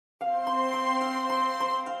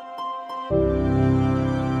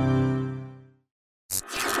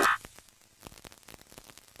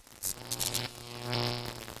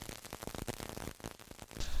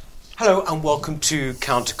Hello and welcome to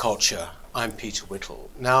Counterculture. I'm Peter Whittle.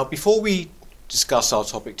 Now, before we discuss our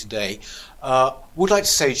topic today, would like to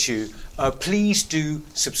say to you, please do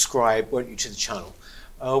subscribe, won't you, to the channel.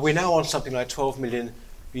 We're now on something like 12 million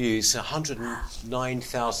views,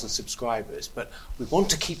 109,000 subscribers, but we want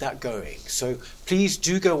to keep that going. So please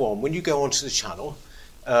do go on. When you go onto the channel,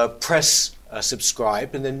 press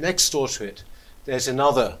subscribe, and then next door to it, there's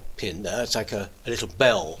another pin there. It's like a little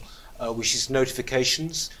bell, which is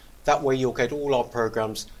notifications. That way you'll get all our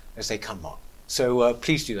programs as they come on. So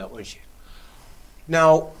please do that, won't you?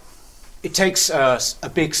 Now, it takes a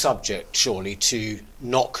big subject, surely, to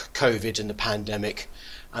knock COVID and the pandemic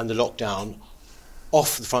and the lockdown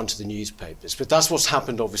off the front of the newspapers. But that's what's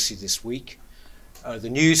happened, obviously, this week.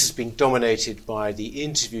 The news has been dominated by the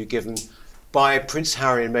interview given by Prince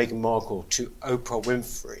Harry and Meghan Markle to Oprah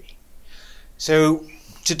Winfrey. So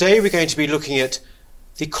today we're going to be looking at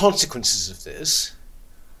the consequences of this.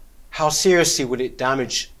 How seriously will it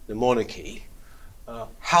damage the monarchy?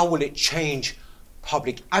 How will it change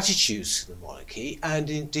public attitudes to the monarchy? And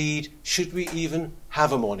indeed, should we even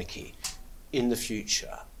have a monarchy in the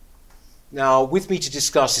future? Now, with me to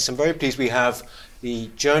discuss this, I'm very pleased we have the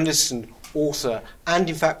journalist and author and,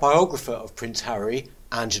 in fact, biographer of Prince Harry,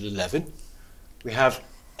 Angela Levin. We have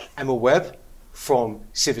Emma Webb from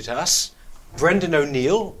Civitas. Brendan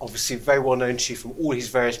O'Neill, obviously very well known to you from all his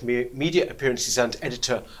various media appearances and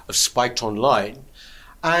editor of Spiked Online,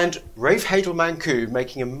 and Rafe Hadel-Manku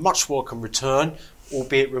making a much welcome return,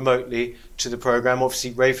 albeit remotely, to the programme.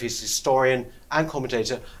 Obviously, Rafe is historian and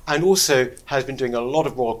commentator, and also has been doing a lot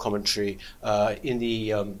of royal commentary in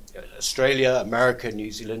the Australia, America,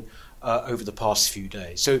 New Zealand over the past few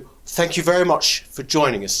days. So thank you very much for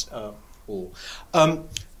joining us all.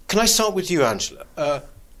 Can I start with you, Angela?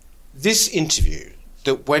 This interview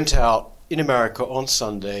that went out in America on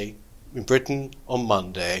Sunday, in Britain on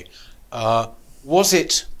Monday, was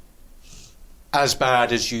it as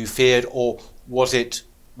bad as you feared, or was it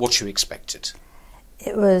what you expected?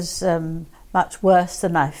 It was much worse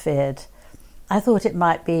than I feared. I thought it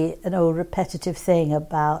might be an old repetitive thing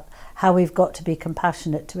about how we've got to be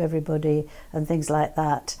compassionate to everybody and things like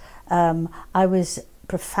that. I was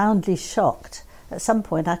profoundly shocked. At some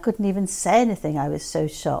point I couldn't even say anything, I was so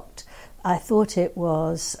shocked. I thought it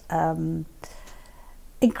was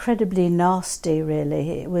incredibly nasty,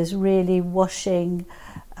 really. It was really washing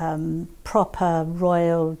proper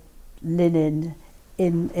royal linen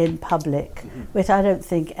in public, which I don't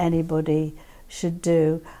think anybody should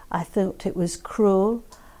do. I thought it was cruel.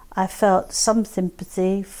 I felt some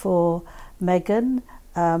sympathy for Meghan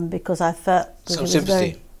because I felt that Some it was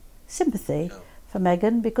sympathy. Sympathy Yeah. for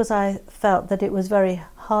Meghan, because I felt that it was very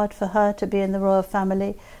hard for her to be in the royal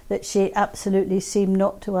family, that she absolutely seemed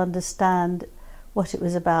not to understand what it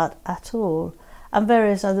was about at all, and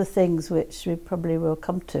various other things which we probably will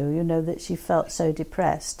come to, you know, that she felt so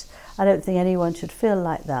depressed. I don't think anyone should feel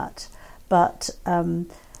like that. But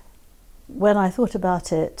when I thought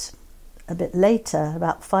about it a bit later,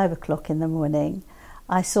 about 5 o'clock in the morning,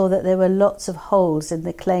 I saw that there were lots of holes in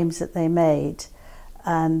the claims that they made,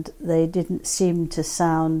 and they didn't seem to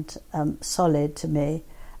sound solid to me.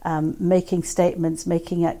 Making statements,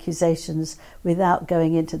 making accusations without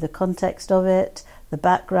going into the context of it, the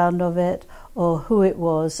background of it, or who it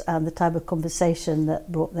was and the type of conversation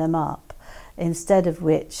that brought them up. Instead of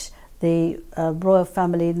which, the royal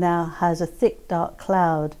family now has a thick dark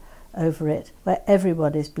cloud over it where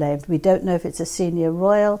everyone is blamed. We don't know if it's a senior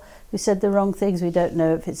royal who said the wrong things. We don't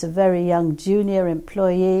know if it's a very young junior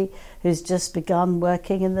employee who's just begun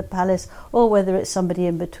working in the palace, or whether it's somebody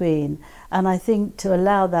in between. And I think to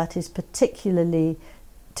allow that is particularly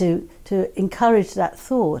to encourage that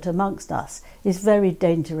thought amongst us is very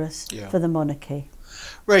dangerous for the monarchy.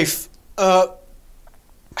 Rafe,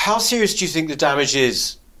 how serious do you think the damage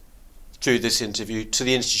is through this interview to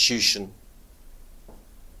the institution?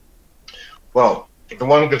 Well, the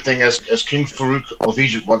one good thing, as King Farouk of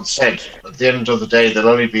Egypt once said, at the end of the day there'll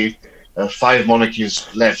only be 5 monarchies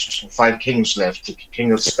left, 5 kings left: the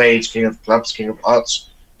King of Spades, King of Clubs, King of Hearts,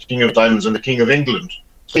 King of Diamonds, and the King of England.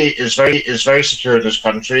 He is very secure in this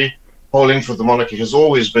country. Polling for the monarchy has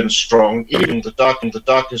always been strong, even in the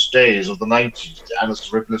darkest days of the 90s, the Annus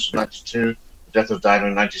Horribilis of 92, the death of Diana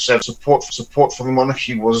in 97. Support for the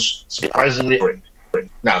monarchy was surprisingly growing.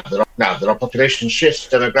 Now there are population shifts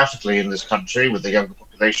demographically in this country, with the younger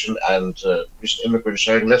population and recent immigrants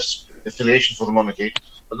showing less affiliation for the monarchy.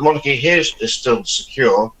 But the monarchy here is still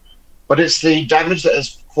secure. But it's the damage that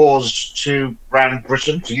has caused to Grand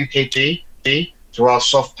Britain, to UKT, to our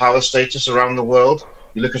soft power status around the world.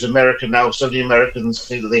 You look at America now, so many Americans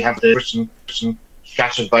say that they have their Britain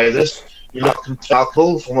shattered by this. You look at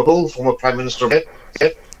former Prime Minister,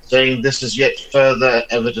 saying this is yet further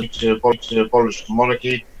evidence to abolish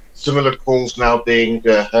monarchy. Similar calls now being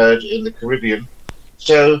heard in the Caribbean.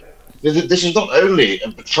 So this is not only a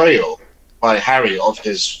betrayal by Harry of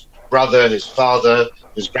his brother, his father,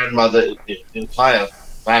 his grandmother, the entire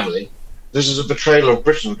family. This is a betrayal of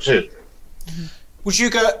Britain too. Would you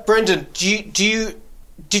go, Brendan?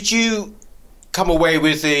 Did you come away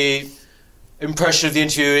with the impression of the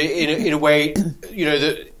interview in a way,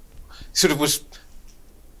 that sort of was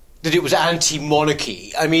that it was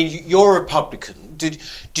anti-monarchy? I mean, you're a Republican.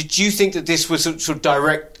 Did you think that this was sort of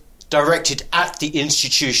directed at the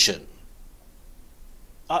institution?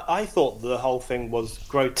 I thought the whole thing was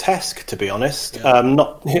grotesque, to be honest. Yeah. I'm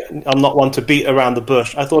not one to beat around the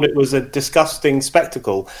bush. I thought it was a disgusting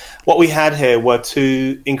spectacle. What we had here were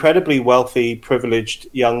two incredibly wealthy, privileged,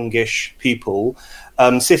 youngish people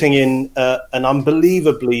sitting in an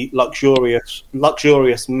unbelievably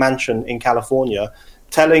luxurious mansion in California,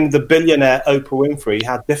 telling the billionaire Oprah Winfrey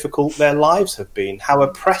how difficult their lives have been, how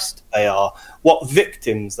oppressed they are, what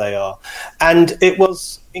victims they are. And it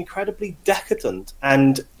was incredibly decadent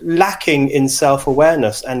and lacking in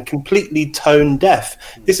self-awareness and completely tone deaf.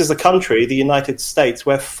 This is a country, the United States,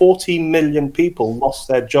 where 40 million people lost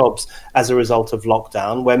their jobs as a result of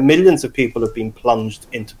lockdown, where millions of people have been plunged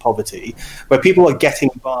into poverty, where people are getting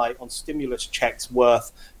by on stimulus checks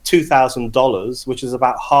worth $2,000, which is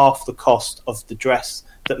about half the cost of the dress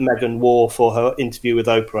that Meghan wore for her interview with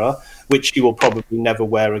Oprah, which she will probably never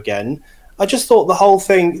wear again. I just thought the whole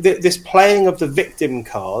thing, this playing of the victim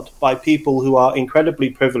card by people who are incredibly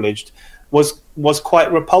privileged was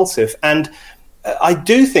quite repulsive. And I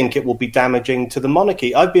do think it will be damaging to the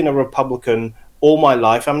monarchy. I've been a Republican all my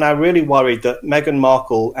life. I'm now really worried that Meghan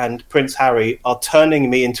Markle and Prince Harry are turning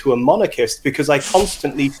me into a monarchist because I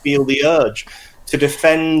constantly feel the urge to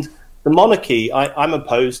defend the monarchy. I'm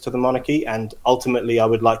opposed to the monarchy, and ultimately I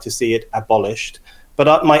would like to see it abolished.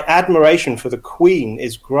 But my admiration for the Queen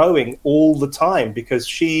is growing all the time because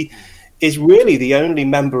she is really the only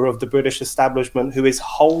member of the British establishment who is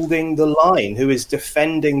holding the line, who is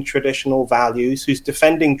defending traditional values, who's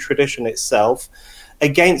defending tradition itself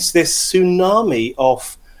against this tsunami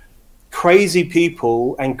of crazy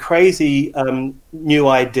people and crazy new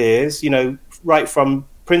ideas, right from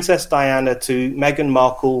Princess Diana to Meghan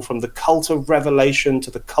Markle, from the cult of revelation to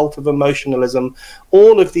the cult of emotionalism.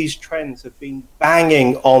 All of these trends have been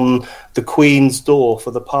banging on the Queen's door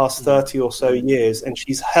for the past 30 or so years, and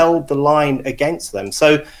she's held the line against them.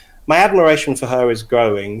 So my admiration for her is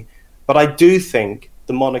growing, but I do think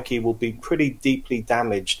the monarchy will be pretty deeply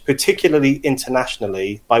damaged, particularly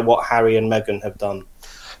internationally, by what Harry and Meghan have done.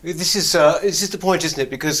 This is the point, isn't it?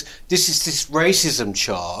 Because this is this racism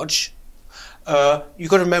charge. You've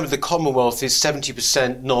got to remember the Commonwealth is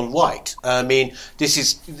 70% non-white. I mean, this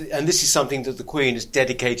is something that the Queen has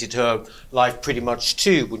dedicated her life pretty much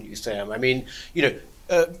to, wouldn't you say? I mean,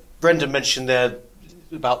 Brendan mentioned there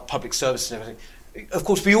about public service and everything. Of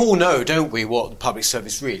course, we all know, don't we, what the public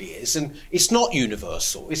service really is, and it's not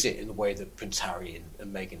universal, is it, in the way that Prince Harry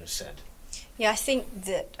and Meghan have said? Yeah, I think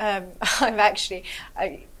that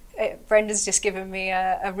Brendan's just given me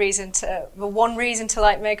one reason to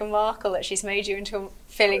like Meghan Markle, that she's made you into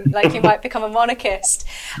feeling like you might become a monarchist.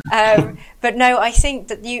 But no, I think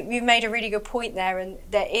that you made a really good point there, and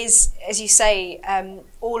there is, as you say,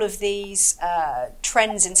 all of these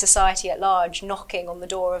trends in society at large knocking on the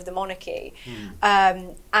door of the monarchy.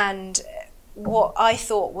 And what I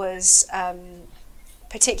thought was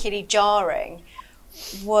particularly jarring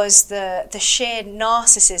was the sheer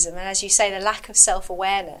narcissism and, as you say, the lack of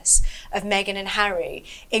self-awareness of Meghan and Harry,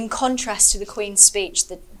 in contrast to the Queen's speech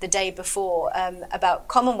the day before about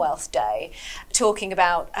Commonwealth Day, talking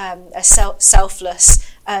about a selfless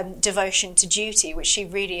devotion to duty, which she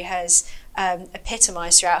really has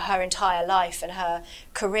epitomised throughout her entire life and her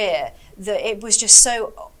career. That it was just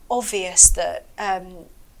so obvious that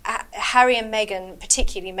Harry and Meghan,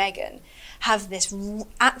 particularly Meghan, have this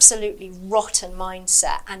absolutely rotten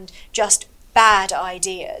mindset and just bad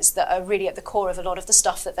ideas that are really at the core of a lot of the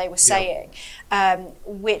stuff that they were saying,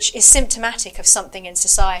 which is symptomatic of something in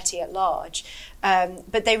society at large.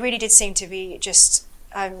 But they really did seem to be just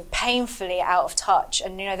painfully out of touch.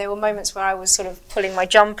 And, there were moments where I was sort of pulling my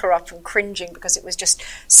jumper up and cringing because it was just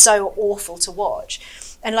so awful to watch.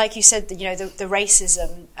 like you said, the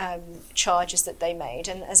racism charges that they made,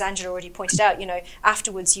 and as Angela already pointed out,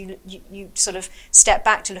 afterwards you sort of step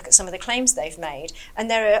back to look at some of the claims they've made,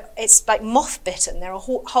 and it's like moth bitten. There are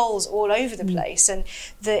holes all over the place, and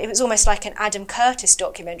it was almost like an Adam Curtis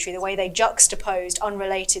documentary, the way they juxtaposed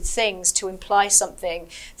unrelated things to imply something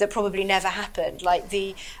that probably never happened, like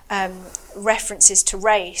the references to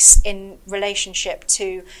race in relationship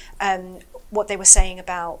to what they were saying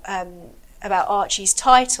about Archie's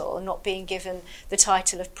title and not being given the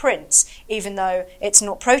title of Prince, even though it's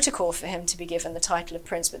not protocol for him to be given the title of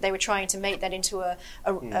Prince, but they were trying to make that into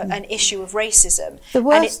an issue of racism.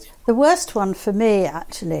 The worst one for me,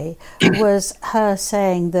 actually, was her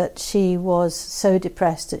saying that she was so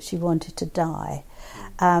depressed that she wanted to die.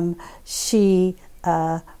 She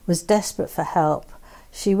was desperate for help.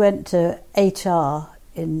 She went to HR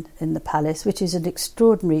in the palace, which is an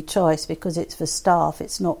extraordinary choice because it's for staff,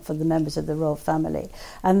 it's not for the members of the royal family.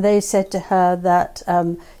 And they said to her that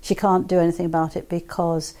she can't do anything about it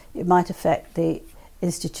because it might affect the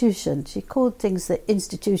institution. She called things the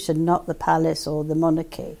institution, not the palace or the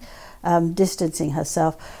monarchy, distancing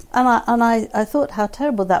herself. And I thought how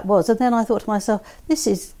terrible that was. And then I thought to myself, this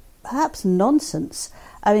is perhaps nonsense.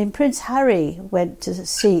 I mean, Prince Harry went to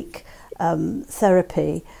seek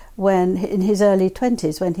therapy when in his early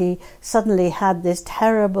 20s, when he suddenly had this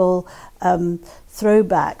terrible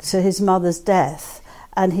throwback to his mother's death,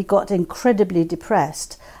 and he got incredibly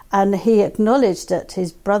depressed. And he acknowledged that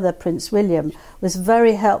his brother, Prince William, was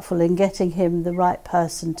very helpful in getting him the right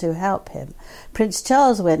person to help him. Prince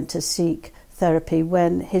Charles went to seek therapy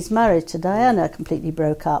when his marriage to Diana completely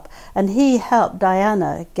broke up, and he helped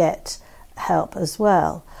Diana get help as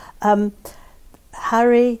well.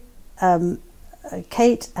 Harry,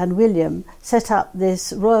 Kate and William set up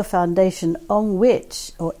this royal foundation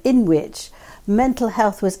in which mental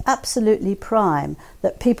health was absolutely prime,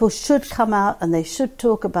 that people should come out and they should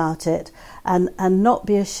talk about it and not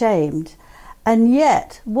be ashamed. And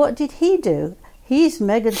yet, what did he do? He's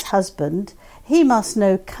Meghan's husband. He must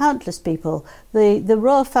know countless people. The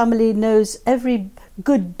royal family knows every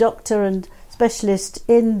good doctor and specialist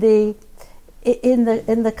in the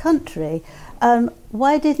country.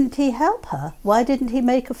 Why didn't he help her? Why didn't he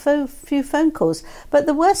make a few phone calls? But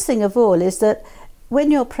the worst thing of all is that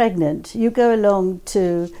when you're pregnant, you go along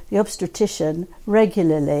to the obstetrician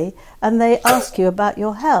regularly and they ask you about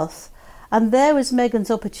your health. And there was Meghan's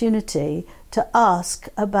opportunity to ask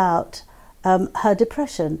about her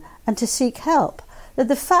depression and to seek help.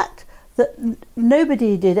 The fact that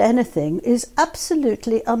nobody did anything is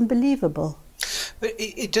absolutely unbelievable. But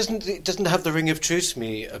it doesn't have the ring of truth to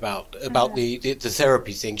me about the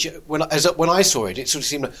therapy thing. When I saw it, it sort of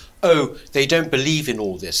seemed like, oh, they don't believe in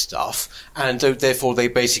all this stuff, and therefore they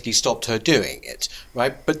basically stopped her doing it,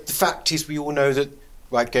 right? But the fact is, we all know that,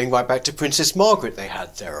 right, going right back to Princess Margaret, they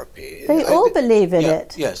had therapy. They all believe in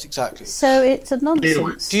it. Yes, exactly. So it's a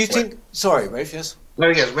nonsense. Do you think? Sorry, Rafe. Yes. No,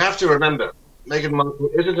 yes. We have to remember, Meghan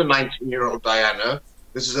Markle isn't a 19-year-old Diana.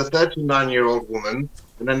 This is a 39-year-old woman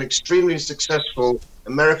and an extremely successful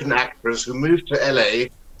American actress who moved to LA,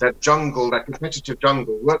 that competitive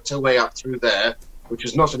jungle, worked her way up through there, which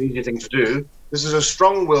is not an easy thing to do. This is a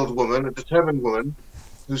strong-willed woman, a determined woman,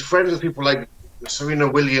 who's friends with people like Serena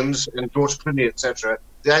Williams and George Clooney, etc.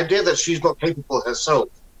 The idea that she's not capable herself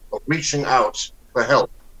of reaching out for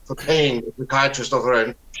help, for paying a psychiatrist of her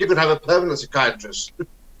own, she could have a permanent psychiatrist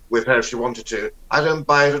with her if she wanted to. I don't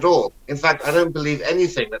buy it at all. In fact, I don't believe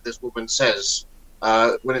anything that this woman says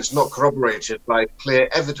when it's not corroborated by clear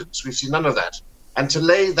evidence. We see none of that. And to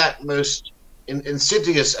lay that most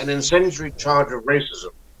insidious and incendiary charge of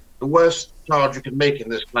racism, the worst charge you can make in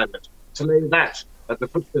this climate, to lay that at the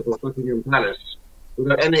footstep of Buckingham Palace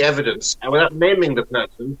without any evidence and without naming the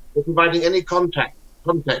person or providing any context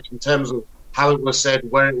in terms of how it was said,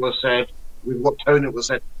 where it was said, with what tone it was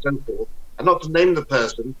said, and so forth, and not to name the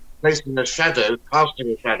person, casting a shadow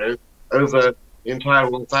over the entire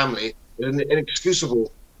royal family, is an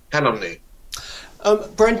inexcusable calumny.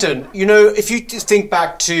 Brendan, if you think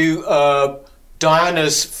back to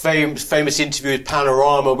Diana's famous interview with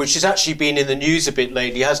Panorama, which has actually been in the news a bit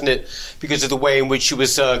lately, hasn't it, because of the way in which she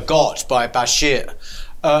was got by Bashir.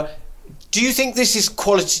 Do you think this is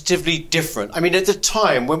qualitatively different? I mean, at the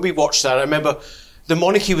time, when we watched that, I remember the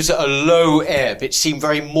monarchy was at a low ebb. It seemed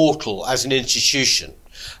very mortal as an institution.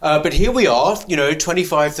 But here we are,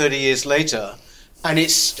 25, 30 years later, and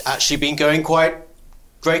it's actually been going quite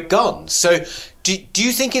great guns. So do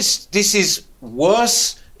you think this is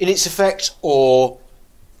worse in its effect, or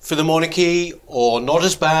for the monarchy, or not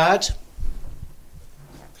as bad?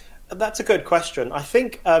 That's a good question. I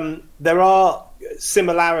think there are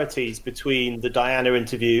similarities between the Diana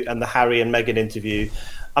interview and the Harry and Meghan interview.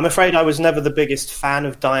 I'm afraid I was never the biggest fan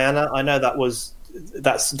of Diana. I know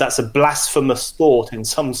that's a blasphemous thought in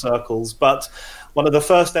some circles, but one of the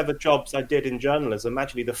first ever jobs I did in journalism,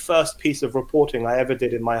 actually the first piece of reporting I ever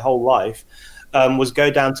did in my whole life, was go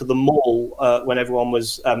down to the mall when everyone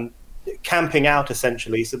was camping out,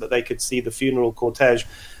 essentially, so that they could see the funeral cortege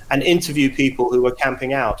and interview people who were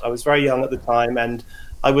camping out. I was very young at the time, and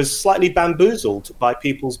I was slightly bamboozled by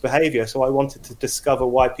people's behavior, so I wanted to discover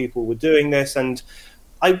why people were doing this, and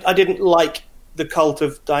I didn't like the cult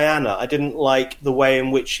of Diana. I didn't like the way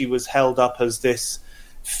in which she was held up as this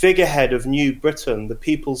figurehead of New Britain, the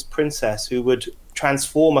people's princess who would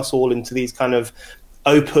transform us all into these kind of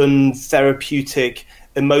open, therapeutic,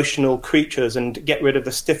 emotional creatures and get rid of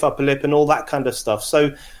the stiff upper lip and all that kind of stuff.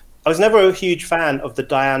 So I was never a huge fan of the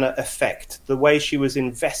Diana effect, the way she was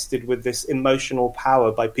invested with this emotional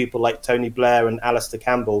power by people like Tony Blair and Alistair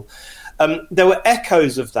Campbell. There were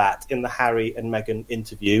echoes of that in the Harry and Meghan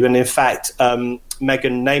interview. And in fact,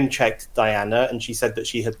 Meghan name-checked Diana, and she said that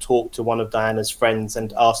she had talked to one of Diana's friends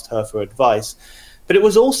and asked her for advice. But it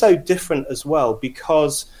was also different as well,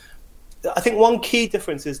 because I think one key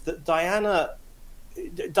difference is that Diana,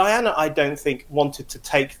 I don't think, wanted to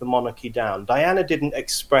take the monarchy down. Diana didn't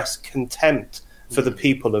express contempt for the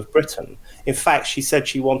people of Britain. In fact, she said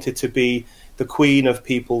she wanted to be the queen of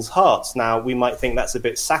people's hearts. Now, we might think that's a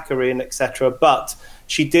bit saccharine, etc., but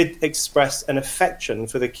she did express an affection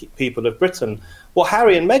for the people of Britain. What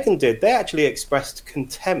Harry and Meghan did, they actually expressed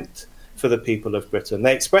contempt for the people of Britain.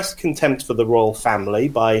 They expressed contempt for the royal family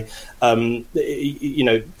by,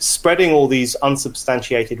 spreading all these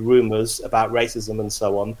unsubstantiated rumours about racism and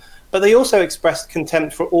so on. But they also expressed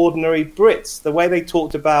contempt for ordinary Brits, the way they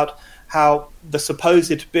talked about how the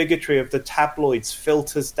supposed bigotry of the tabloids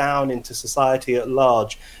filters down into society at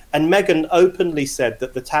large. And Meghan openly said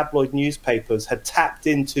that the tabloid newspapers had tapped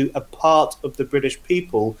into a part of the British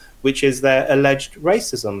people, which is their alleged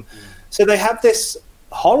racism. So they have this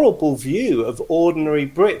horrible view of ordinary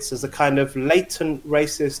Brits as a kind of latent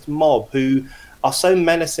racist mob who are so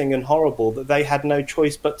menacing and horrible that they had no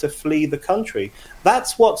choice but to flee the country.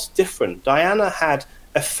 That's what's different. Diana had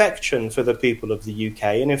affection for the people of the UK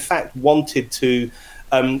and in fact wanted to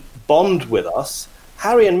bond with us.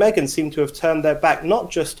 Harry and Meghan seem to have turned their back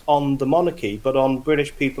not just on the monarchy but on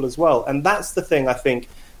British people as well, and that's the thing I think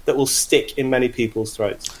that will stick in many people's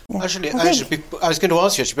throats. Yeah. Actually, I was going to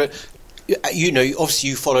ask you, but obviously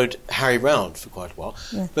you followed Harry round for quite a while,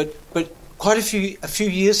 yeah. but quite a few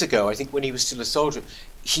years ago, I think when he was still a soldier,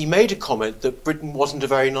 he made a comment that Britain wasn't a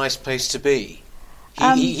very nice place to be.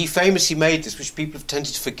 He famously made this, which people have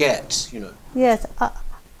tended to forget, Yes,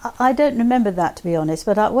 I don't remember that, to be honest,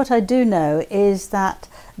 but what I do know is that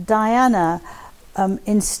Diana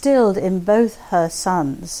instilled in both her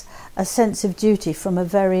sons a sense of duty from a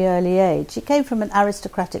very early age. She came from an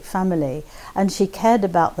aristocratic family and she cared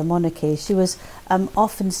about the monarchy. She was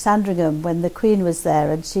off in Sandringham when the Queen was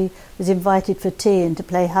there, and she was invited for tea and to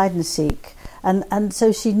play hide and seek. And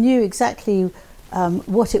so she knew exactly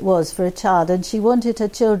what it was for a child, and she wanted her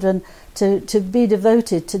children to be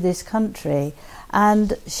devoted to this country.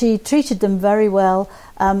 And she treated them very well,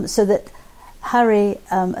 so that Harry,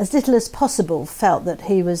 as little as possible, felt that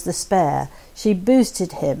he was the spare. She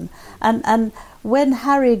boosted him. And when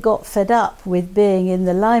Harry got fed up with being in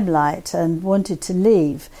the limelight and wanted to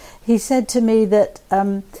leave, he said to me that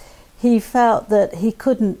he felt that he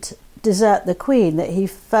couldn't desert the Queen, that he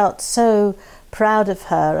felt so proud of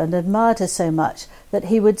her and admired her so much that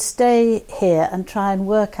he would stay here and try and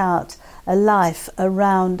work out a life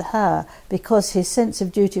around her, because his sense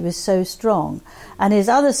of duty was so strong. And his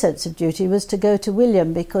other sense of duty was to go to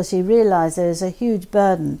William, because he realised there was a huge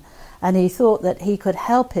burden and he thought that he could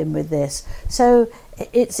help him with this. So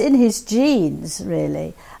it's in his genes,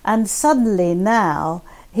 really. And suddenly now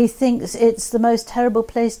he thinks it's the most terrible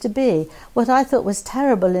place to be. What I thought was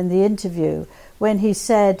terrible in the interview, when he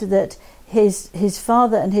said that his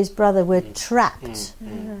father and his brother were trapped.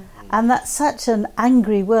 And that's such an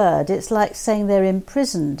angry word. It's like saying they're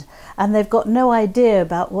imprisoned and they've got no idea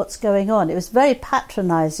about what's going on. It was very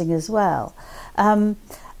patronising as well.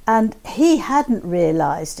 And he hadn't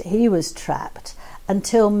realised he was trapped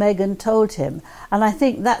until Meghan told him. And I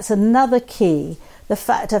think that's another key, the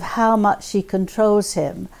fact of how much she controls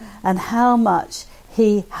him and how much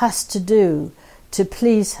he has to do to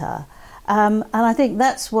please her. And I think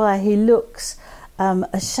that's why he looks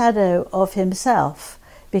a shadow of himself,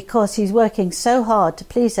 because he's working so hard to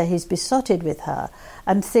please her. He's besotted with her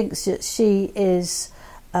and thinks that she is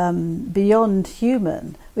beyond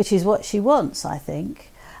human, which is what she wants, I think.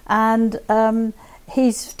 And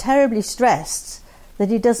he's terribly stressed that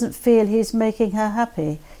he doesn't feel he's making her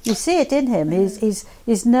happy. You see it in him.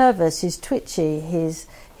 He's nervous, he's twitchy,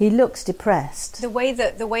 he looks depressed. The way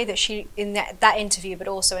that she, in that interview, but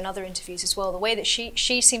also in other interviews as well, the way that she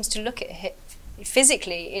seems to look at him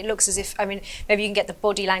physically, it looks as if, I mean, maybe you can get the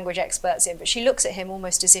body language experts in, but she looks at him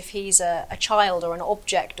almost as if he's a child or an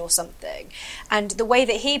object or something. And the way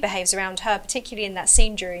that he behaves around her, particularly in that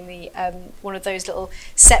scene during the one of those little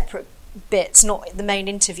separate bits, not the main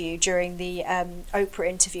interview, during the Oprah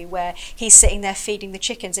interview, where he's sitting there feeding the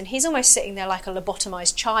chickens, and he's almost sitting there like a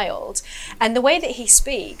lobotomized child. And the way that he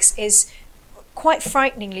speaks is quite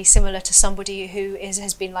frighteningly similar to somebody who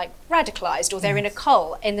has been like radicalized, or they're in a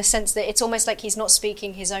cult, in the sense that it's almost like he's not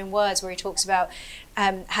speaking his own words, where he talks about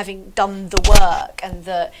having done the work, and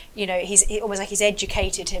that, you know, he's almost like he's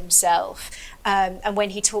educated himself, and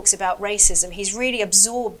when he talks about racism, he's really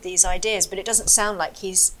absorbed these ideas, but it doesn't sound like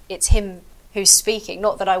it's him who's speaking.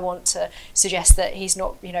 Not that I want to suggest that he's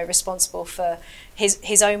not, you know, responsible for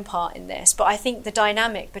his own part in this, but I think the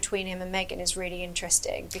dynamic between him and Meghan is really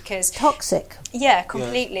interesting, because toxic. Yeah,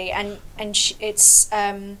 completely. Yes. And it's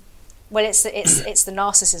well, it's the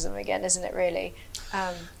narcissism again, isn't it? Really.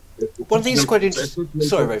 One thing that's quite interesting.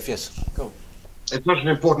 Sorry, Rafe. Yes, go on. It's such an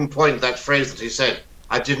important point, that phrase that he said.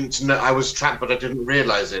 I didn't know, I was trapped, but I didn't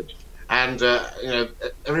realise it. And you know,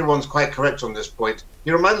 everyone's quite correct on this point.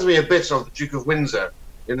 He reminds me a bit of the Duke of Windsor,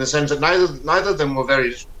 in the sense that neither of them were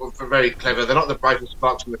very clever. They're not the brightest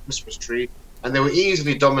sparks in the Christmas tree, and they were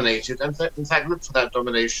easily dominated. And in fact, looked for that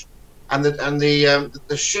domination. And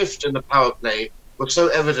the shift in the power play was so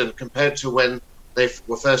evident compared to when they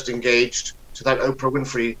were first engaged, to that Oprah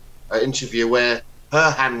Winfrey interview, where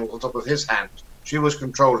her hand was on top of his hand. She was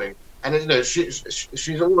controlling, and you know, she's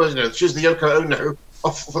almost, you know, she's the Yoko Ono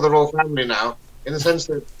for the royal family now, in the sense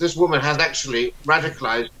that this woman has actually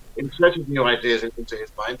radicalized, inserted new ideas into his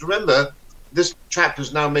mind. Remember, this chap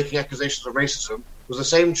who's now making accusations of racism was the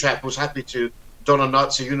same chap who was happy to don a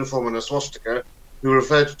Nazi uniform and a swastika, who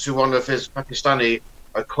referred to one of his Pakistani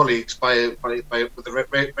colleagues with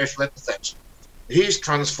the racial epithet. He's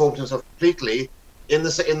transformed himself completely in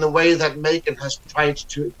the way that Meghan has tried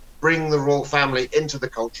to bring the royal family into the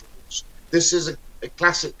culture wars. This is a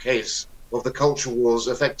classic case of the culture wars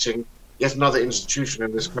affecting yet another institution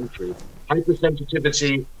in this country.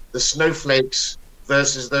 Hypersensitivity, the snowflakes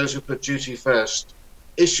versus those who put duty first.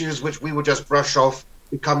 Issues which we would just brush off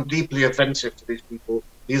become deeply offensive to these people.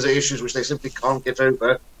 These are issues which they simply can't get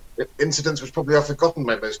over. Incidents which probably are forgotten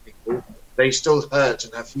by most people. They still hurt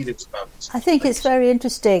and have feelings about it. I think it's very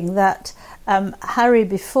interesting that Harry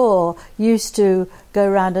before used to go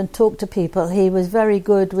around and talk to people. He was very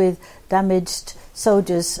good with damaged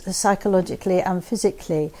soldiers psychologically and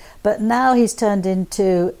physically, but now he's turned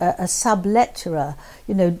into a sub-lecturer.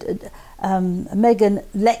 You know, Meghan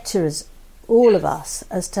lectures all of us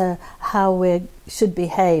as to how we should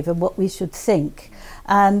behave and what we should think.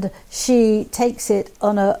 And she takes it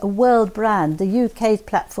on a world brand. The UK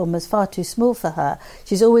platform is far too small for her.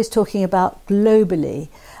 She's always talking about globally.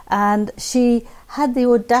 And she had the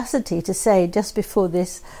audacity to say, just before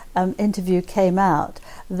this interview came out,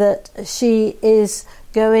 that she is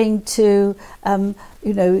going to,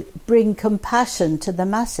 bring compassion to the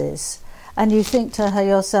masses. And you think to her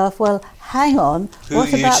yourself, well, hang on,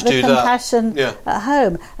 what about the compassion at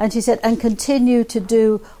home? And she said, and continue to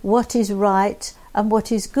do what is right and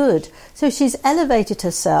what is good. So she's elevated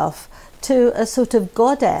herself to a sort of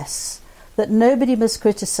goddess that nobody must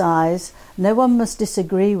criticise, no one must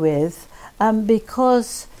disagree with,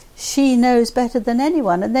 because she knows better than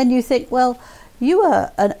anyone. And then you think, well, you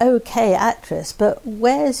are an okay actress, but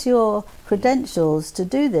where's your credentials to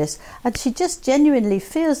do this? And she just genuinely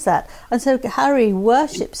feels that. And so Harry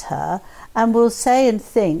worships her and will say and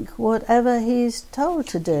think whatever he's told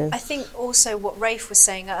to do. I think also what Rafe was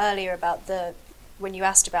saying earlier about when you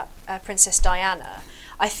asked about Princess Diana,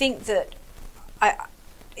 I think that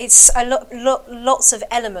it's lots of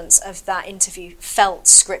elements of that interview felt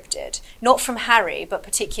scripted, not from Harry, but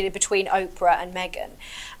particularly between Oprah and Meghan.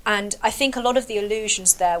 And I think a lot of the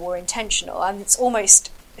allusions there were intentional, and it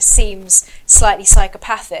almost seems slightly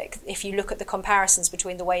psychopathic if you look at the comparisons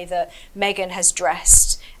between the way that Meghan has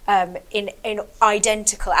dressed in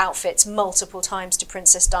identical outfits multiple times to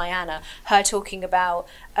Princess Diana, her talking about,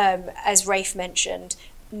 as Rafe mentioned,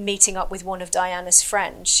 meeting up with one of Diana's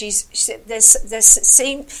friends.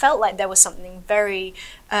 Felt like there was something very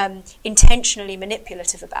intentionally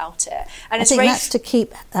manipulative about it. And I think that's to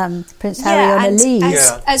keep Prince Harry on a lead.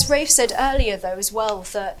 As Rafe said earlier, though, as well,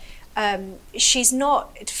 that she's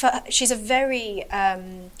a very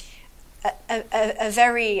a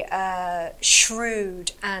very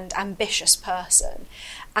shrewd and ambitious person,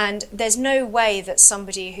 And there's no way that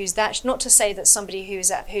somebody who's that, not to say that somebody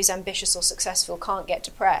who's ambitious or successful can't get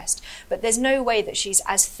depressed, but there's no way that she's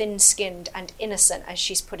as thin-skinned and innocent as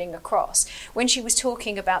she's putting across. When she was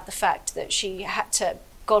talking about the fact that she had to,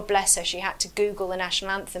 God bless her, she had to Google the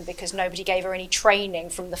national anthem because nobody gave her any training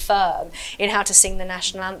from the firm in how to sing the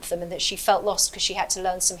national anthem, and that she felt lost because she had to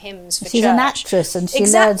learn some hymns for church. She's an actress and she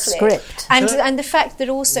learned script. And the fact that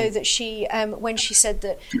also that she, when she said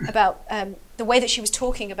that about the way that she was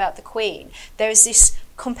talking about the Queen, there is this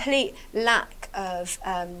complete lack of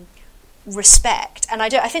respect. And I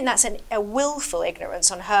think that's a willful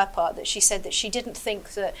ignorance on her part, that she said that she didn't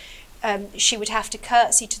think that she would have to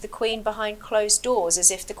curtsy to the Queen behind closed doors,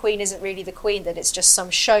 as if the Queen isn't really the Queen, that it's just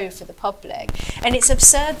some show for the public. And it's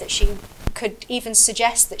absurd that she could even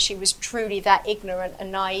suggest that she was truly that ignorant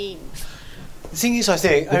and naive. The thing is, I'll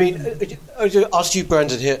ask you,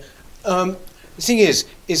 Brandon, here. The thing is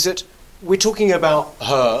that we're talking about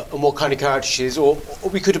her and what kind of character she is, or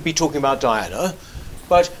we could be talking about Diana,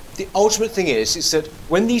 but the ultimate thing is that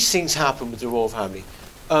when these things happen with the royal family,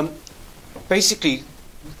 basically,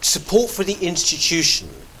 support for the institution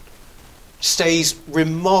stays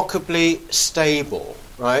remarkably stable,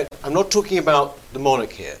 right? I'm not talking about the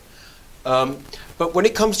monarch here. But when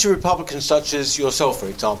it comes to Republicans such as yourself, for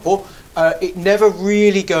example, it never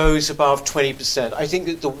really goes above 20%. I think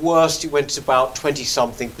that the worst, it went to about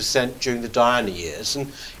 20-something% during the Diana years,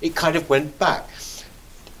 and it kind of went back.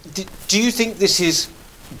 Do you think this is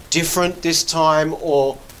different this time,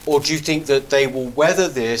 or do you think that they will weather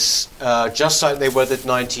this just like they weathered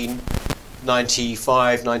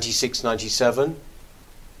 1995, 96, 97?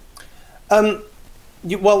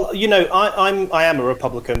 Well, you know, I am a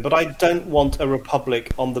Republican, but I don't want a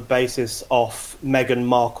republic on the basis of Meghan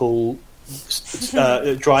Markle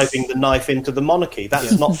driving the knife into the monarchy.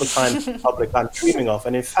 That's not the kind of republic I'm dreaming of.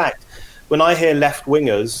 And in fact, when I hear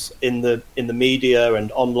left-wingers in the media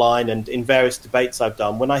and online and in various debates I've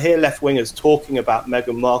done, when I hear left-wingers talking about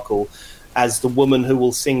Meghan Markle as the woman who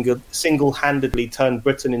will single-handedly turn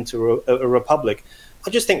Britain into a republic, I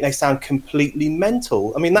just think they sound completely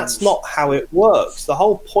mental. I mean, that's not how it works. The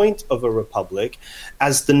whole point of a republic,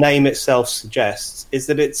 as the name itself suggests, is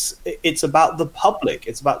that it's about the public.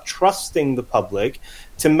 It's about trusting the public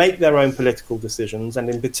to make their own political decisions, and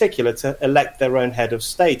in particular to elect their own head of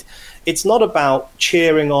state. It's not about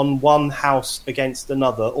cheering on one house against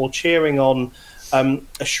another, or cheering on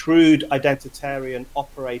a shrewd identitarian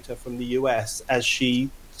operator from the US as she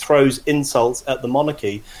throws insults at the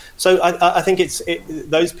monarchy. So I think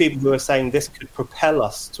those people who are saying this could propel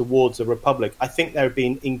us towards a republic, I think they're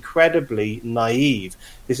being incredibly naive.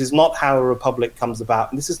 This is not how a republic comes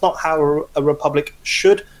about, and this is not how a republic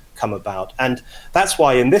should come about. And that's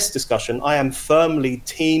why in this discussion I am firmly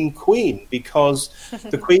Team Queen, because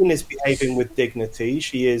the Queen is behaving with dignity.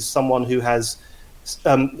 She is someone who has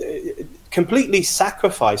completely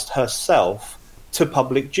sacrificed herself to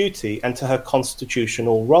public duty and to her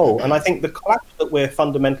constitutional role. And I think the clash that we're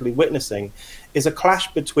fundamentally witnessing is a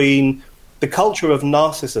clash between the culture of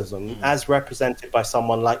narcissism as represented by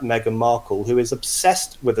someone like Meghan Markle, who is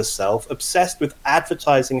obsessed with herself, obsessed with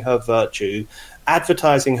advertising her virtue,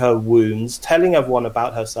 advertising her wounds, telling everyone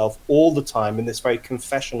about herself all the time in this very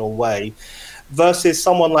confessional way, versus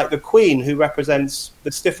someone like the Queen, who represents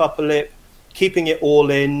the stiff upper lip, keeping it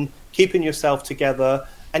all in, keeping yourself together,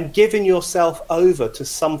 and giving yourself over to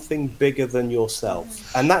something bigger than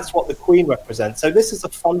yourself. And that's what the Queen represents. So this is a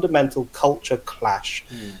fundamental culture clash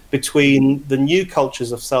between the new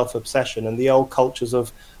cultures of self-obsession and the old cultures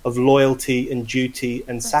of loyalty and duty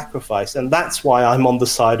and sacrifice. And that's why I'm on the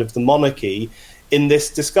side of the monarchy in this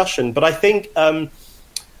discussion. But I think the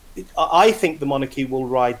monarchy will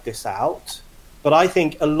ride this out. But I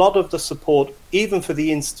think a lot of the support, even for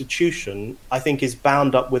the institution, I think is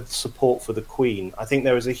bound up with support for the Queen. I think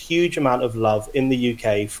there is a huge amount of love in the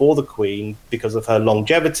UK for the Queen because of her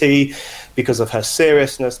longevity, because of her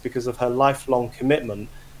seriousness, because of her lifelong commitment.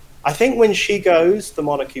 I think when she goes, the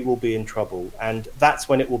monarchy will be in trouble, and that's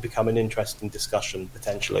when it will become an interesting discussion,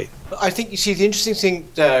 potentially. I think, you see, the interesting thing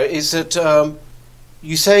there is that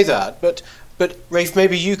you say that, but Rafe,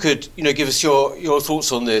 maybe you could, give us your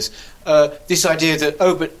thoughts on this. This idea that,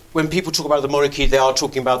 but when people talk about the monarchy, they are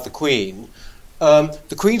talking about the Queen.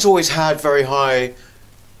 The Queen's always had very high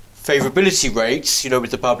favourability rates,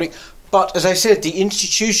 with the public. But as I said, the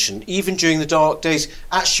institution, even during the dark days,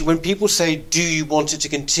 actually, when people say, "Do you want it to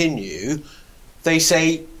continue?" they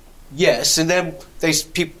say yes, and then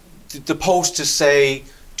the pollsters say,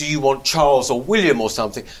 "Do you want Charles or William or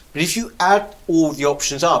something?" But if you add all the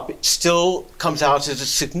options up, it still comes out as a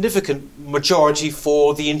significant majority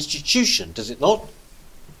for the institution, does it not?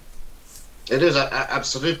 It is,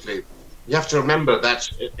 absolutely. You have to remember that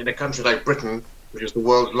in a country like Britain, which is the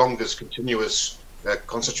world's longest continuous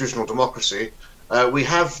constitutional democracy, we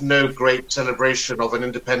have no great celebration of an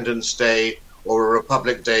Independence Day or a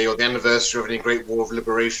Republic Day or the anniversary of any great war of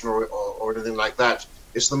liberation or anything like that.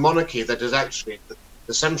 It's the monarchy that is actually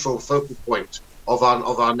the central focal point of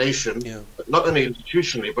our nation, not only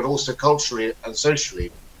institutionally but also culturally and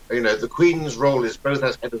socially. The Queen's role is both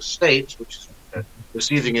as head of state, which is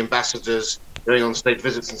receiving ambassadors, going on state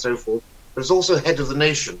visits and so forth, but it's also head of the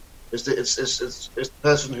nation. It's the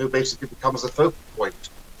person who basically becomes the focal point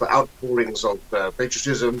for outpourings of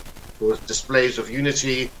patriotism, for displays of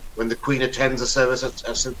unity. When the Queen attends a service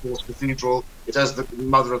at St Paul's Cathedral, it's as the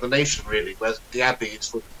mother of the nation, really, whereas the Abbey is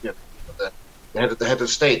for the head of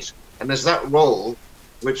state. And there's that role,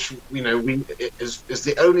 which is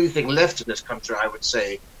the only thing left in this country, I would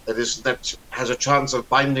say, that has a chance of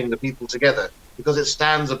binding the people together, because it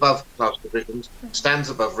stands above class divisions, stands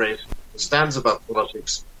above race, it stands above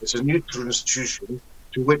politics. It's a neutral institution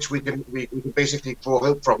to which we can basically draw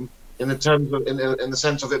hope from, in the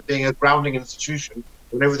sense of it being a grounding institution.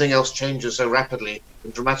 When everything else changes so rapidly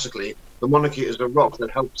and dramatically, the monarchy is a rock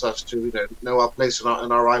that helps us to know our place in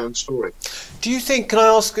our island story. Do you think? Can I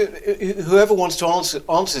ask whoever wants to answer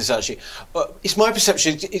this? Actually, it's my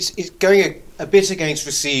perception. It's going a bit against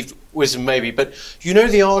received wisdom, maybe. But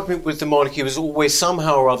the argument with the monarchy was always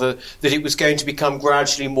somehow or other that it was going to become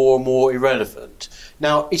gradually more and more irrelevant.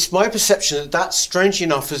 Now, it's my perception that strangely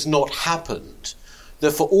enough has not happened.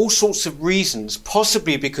 That for all sorts of reasons,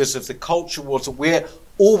 possibly because of the culture wars that we're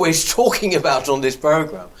always talking about on this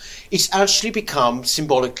programme, it's actually become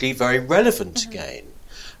symbolically very relevant again.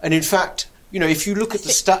 And in fact, if you look at the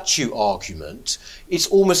statue argument, it's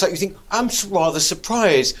almost like you think, I'm rather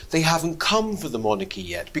surprised they haven't come for the monarchy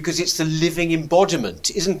yet, because it's the living embodiment,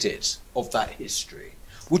 isn't it, of that history.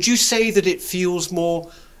 Would you say that it feels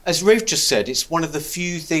more, as Rafe just said, it's one of the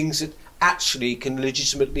few things that actually can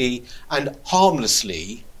legitimately and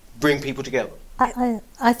harmlessly bring people together?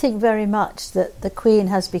 I think very much that the Queen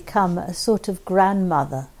has become a sort of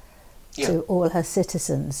grandmother to all her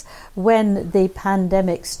citizens. When the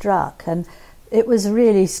pandemic struck, and it was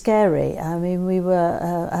really scary. I mean, we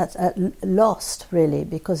were at lost, really,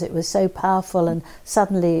 because it was so powerful, and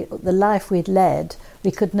suddenly the life we'd led, we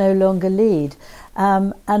could no longer lead.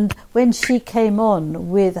 And when she came on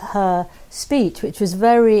with her speech, which was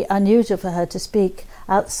very unusual for her to speak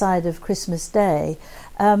outside of Christmas Day,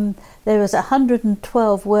 there was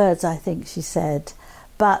 112 words, I think she said,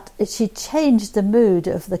 but she changed the mood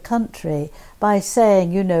of the country by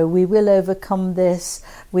saying, we will overcome this,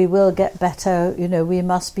 we will get better, we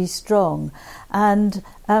must be strong. And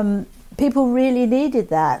people really needed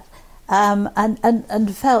that,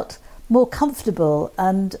 and felt more comfortable,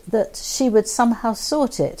 and that she would somehow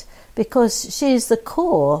sort it, because she is the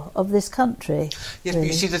core of this country. Yes, really. But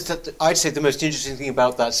you see, I'd say the most interesting thing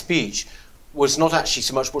about that speech was not actually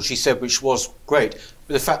so much what she said, which was great,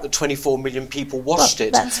 but the fact that 24 million people watched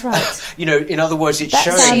it. That's right. In other words, it's That's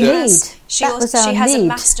showing our that... need. She has a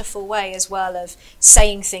masterful way as well of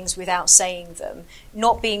saying things without saying them,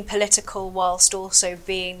 not being political whilst also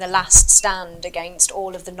being the last stand against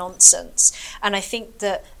all of the nonsense. And I think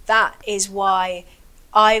that is why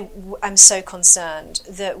I am so concerned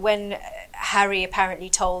that when Harry apparently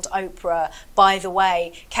told Oprah, by the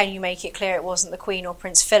way, can you make it clear it wasn't the Queen or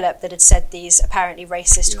Prince Philip that had said these apparently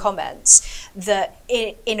racist comments, that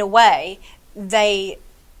in a way they,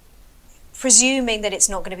 presuming that it's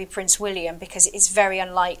not going to be Prince William, because it's very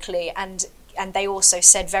unlikely, and they also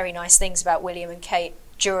said very nice things about William and Kate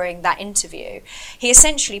during that interview, he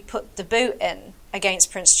essentially put the boot in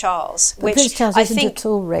against Prince Charles, But which Prince Charles I isn't think, at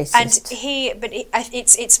all racist. and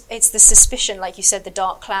it's the suspicion, like you said, the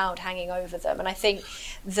dark cloud hanging over them, and I think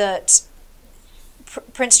that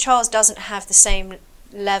Prince Charles doesn't have the same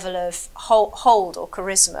level of hold or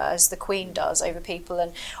charisma as the Queen does over people,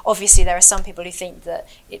 and obviously there are some people who think that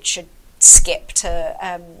it should skip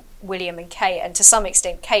to William and Kate, and to some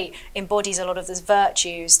extent Kate embodies a lot of those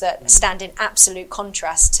virtues that stand in absolute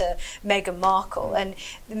contrast to Meghan Markle, and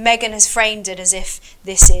Meghan has framed it as if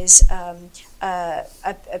this is a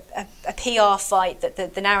PR fight, that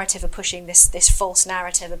the narrative of pushing this false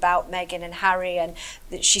narrative about Meghan and Harry, and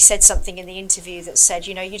that she said something in the interview that said,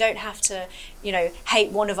 you don't have to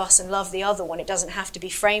hate one of us and love the other one, it doesn't have to be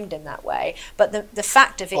framed in that way. But the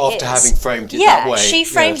fact of it After having framed it that way. She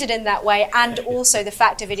framed it in that way, and also the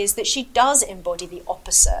fact of it is is that she does embody the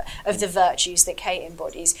opposite of the virtues that Kate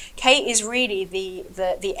embodies. Kate is really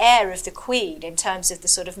the heir of the Queen in terms of the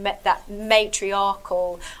sort of that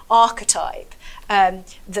matriarchal archetype.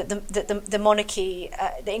 That the monarchy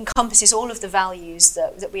that encompasses all of the values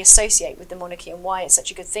that we associate with the monarchy and why it's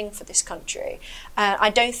such a good thing for this country. I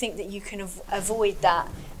don't think that you can avoid that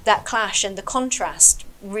clash, and the contrast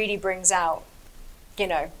really brings out,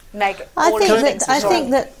 Meg. I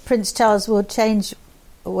think that Prince Charles will change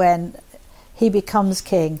when he becomes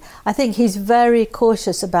king. I think he's very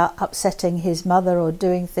cautious about upsetting his mother or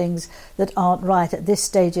doing things that aren't right at this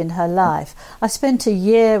stage in her life. I spent a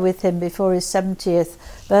year with him before his 70th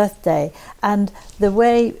birthday, and the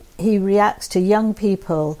way he reacts to young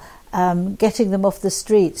people, getting them off the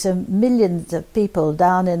streets, and millions of people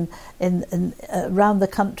down in around the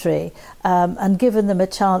country, and giving them a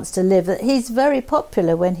chance to live. He's very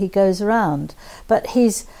popular when he goes around, but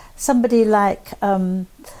he's somebody like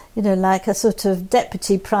like a sort of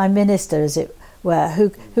deputy prime minister, as it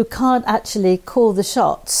were, who can't actually call the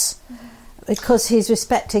shots because he's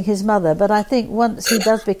respecting his mother. But I think once he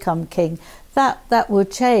does become king, that will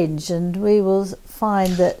change, and we will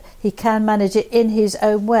find that he can manage it in his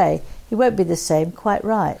own way. He won't be the same, quite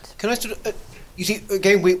right. Can I sort of, you see,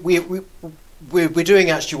 again, we're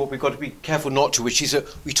doing actually what we've got to be careful not to, which is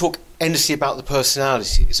we talk endlessly about the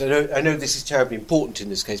personalities. I know this is terribly important in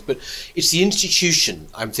this case, but it's the institution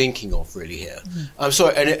I'm thinking of really here. I'm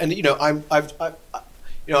sorry, and I've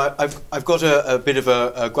got a bit of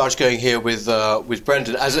a grudge going here with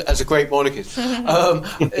Brendan as a great monarchist.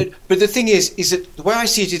 But the thing is that the way I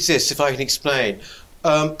see it is this, if I can explain.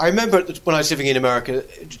 I remember when I was living in America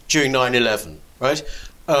during 9/11, right?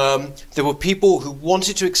 There were people who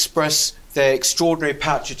wanted to express their extraordinary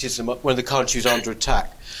patriotism when the country was under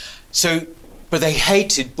attack. But they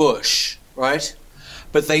hated Bush, right?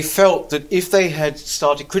 But they felt that if they had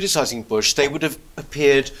started criticising Bush, they would have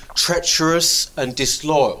appeared treacherous and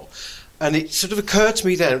disloyal. And it sort of occurred to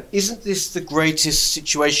me then, isn't this the greatest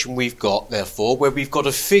situation we've got, therefore, where we've got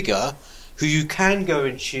a figure who you can go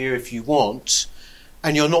and cheer if you want,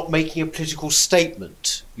 and you're not making a political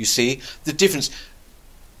statement, you see? The difference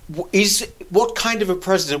is, what kind of a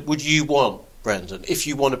president would you want, Brendan, if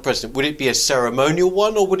you want a president? Would it be a ceremonial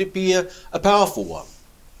one, or would it be a powerful one?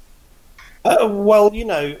 Well,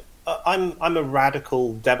 I'm a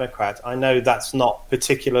radical Democrat. I know that's not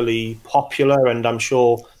particularly popular, and I'm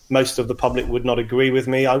sure most of the public would not agree with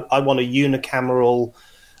me. I want a unicameral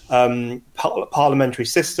parliamentary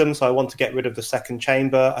system, so I want to get rid of the second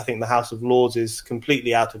chamber. I think the House of Lords is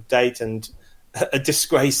completely out of date and a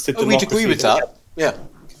disgrace to democracy. We'd agree with that, yeah.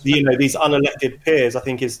 These unelected peers, I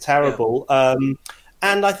think, is terrible. Yeah.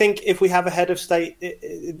 And I think if we have a head of state,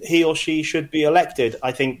 he or she should be elected.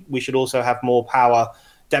 I think we should also have more power,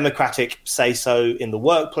 democratic say-so in the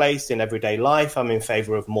workplace, in everyday life. I'm in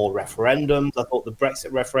favour of more referendums. I thought the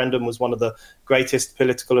Brexit referendum was one of the greatest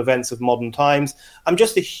political events of modern times. I'm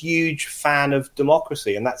just a huge fan of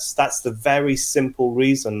democracy, and that's the very simple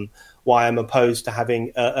reason why I'm opposed to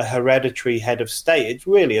having a hereditary head of state. It's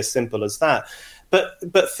really as simple as that.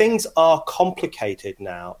 But things are complicated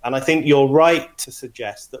now, and I think you're right to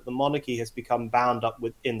suggest that the monarchy has become bound up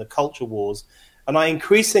in the culture wars, and I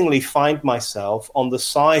increasingly find myself on the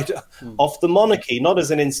side of the monarchy, not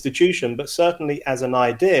as an institution, but certainly as an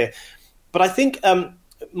idea. But I think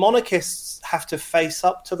monarchists have to face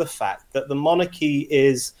up to the fact that the monarchy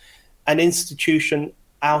is an institution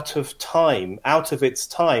out of its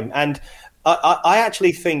time. And I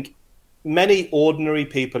actually think many ordinary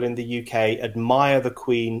people in the UK admire the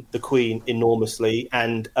Queen enormously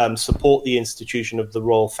and support the institution of the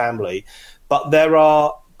royal family. But there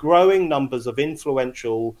are growing numbers of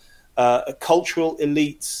influential cultural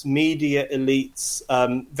elites, media elites,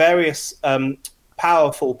 various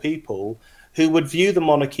powerful people who would view the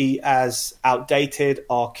monarchy as outdated,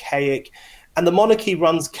 archaic. And the monarchy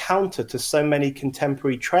runs counter to so many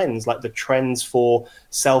contemporary trends, like the trends for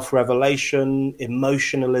self-revelation,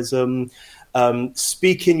 emotionalism,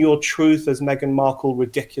 speaking your truth, as Meghan Markle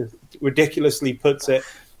ridiculously puts it.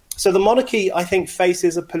 So the monarchy, I think,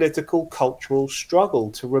 faces a political, cultural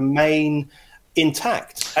struggle to remain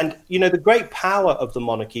intact. And, the great power of the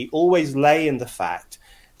monarchy always lay in the fact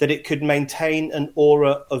that it could maintain an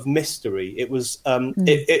aura of mystery. It was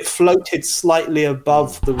it floated slightly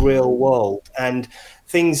above the real world, and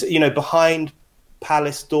things, behind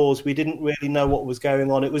palace doors, we didn't really know what was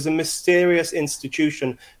going on. It was a mysterious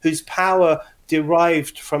institution whose power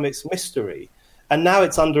derived from its mystery. And now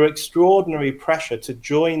it's under extraordinary pressure to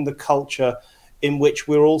join the culture in which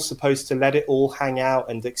we're all supposed to let it all hang out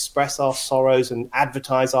and express our sorrows and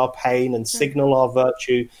advertise our pain and signal our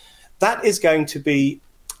virtue. That is going to be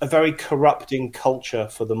a very corrupting culture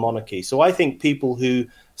for the monarchy. So I think people who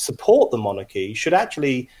support the monarchy should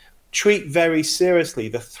actually treat very seriously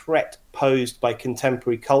the threat posed by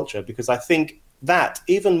contemporary culture, because I think that,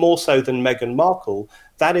 even more so than Meghan Markle,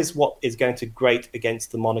 that is what is going to grate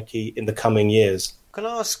against the monarchy in the coming years. Can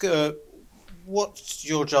I ask, what's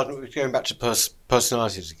your judgment, going back to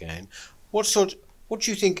personalities again, what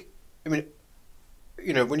do you think, I mean,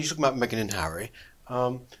 you know, when you talk about Meghan and Harry,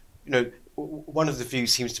 you know, one of the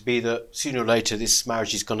views seems to be that sooner or later this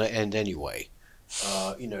marriage is going to end anyway.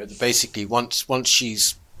 You know, basically once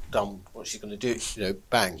she's done what she's going to do, you know,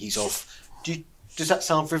 bang, he's off. Does that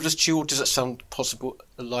sound frivolous to you, or does that sound possible,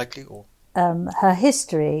 likely? Or her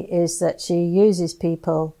history is that she uses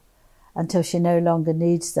people until she no longer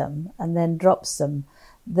needs them and then drops them.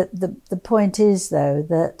 The point is, though,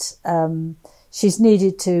 that she's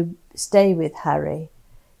needed to stay with Harry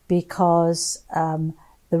because the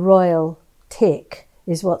royal tick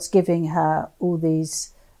is what's giving her all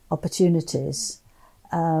these opportunities.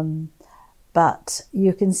 But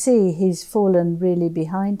you can see he's fallen really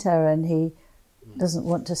behind her, and he doesn't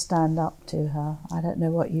want to stand up to her. I don't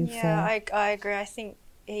know what you feel. Yeah, I agree. I think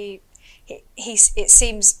it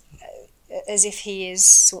seems as if he is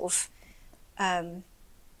sort of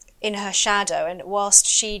in her shadow, and whilst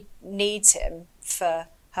she needs him for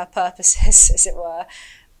her purposes, as it were,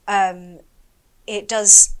 I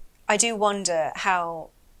do wonder how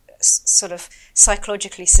sort of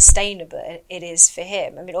psychologically sustainable it is for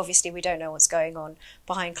him. I mean, obviously we don't know what's going on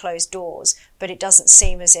behind closed doors, but it doesn't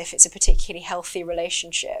seem as if it's a particularly healthy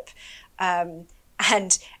relationship. And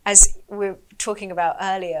as we were talking about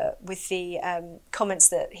earlier with the comments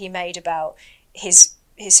that he made about his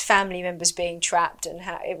family members being trapped, and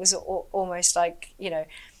how it was almost like, you know,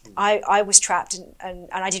 I was trapped and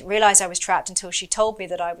I didn't realise I was trapped until she told me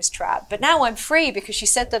that I was trapped. But now I'm free because she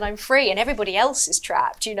said that I'm free, and everybody else is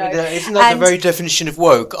trapped, you know. Isn't that the very definition of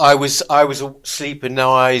woke? I was asleep and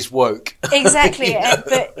now I is woke. Exactly. You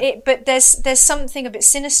know? But there's something a bit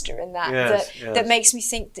sinister in that, yes. that makes me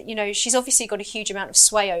think that, you know, she's obviously got a huge amount of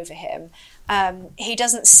sway over him. He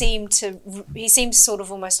seems sort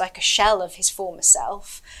of almost like a shell of his former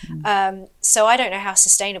self. So I don't know how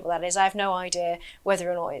sustainable that is. I have no idea whether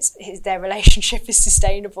or not their relationship is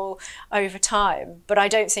sustainable over time. But I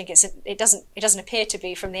don't think it doesn't appear to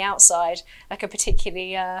be from the outside like a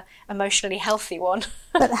particularly emotionally healthy one.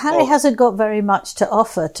 But Harry hasn't got very much to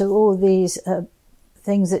offer to all these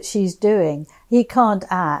things that she's doing. He can't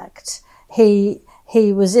act. He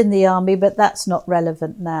was in the army, but that's not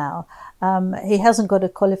relevant now. He hasn't got a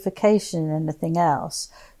qualification in anything else.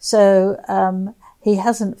 So he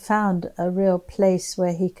hasn't found a real place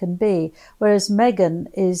where he can be. Whereas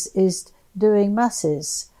Meghan is doing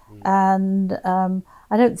masses. And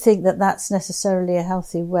I don't think that that's necessarily a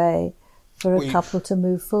healthy way for a couple to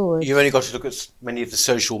move forward. You've only got to look at many of the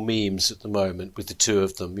social memes at the moment with the two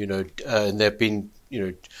of them, you know, and they've been,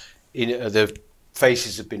 you know, their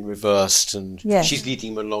faces have been reversed, and she's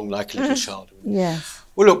leading them along like a little child. Yes.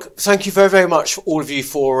 Well, look, thank you very, very much, all of you,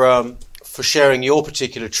 for sharing your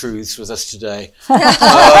particular truths with us today.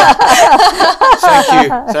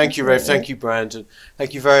 Thank you, Rev. Thank you, Brandon.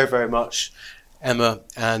 Thank you very, very much, Emma,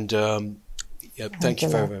 and thank you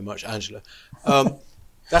very, very much, Angela.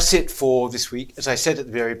 That's it for this week. As I said at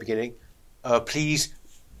the very beginning, please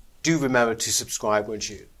do remember to subscribe, won't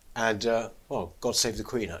you? And, God save the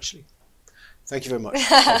Queen, actually. Thank you very much.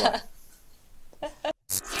 Bye-bye.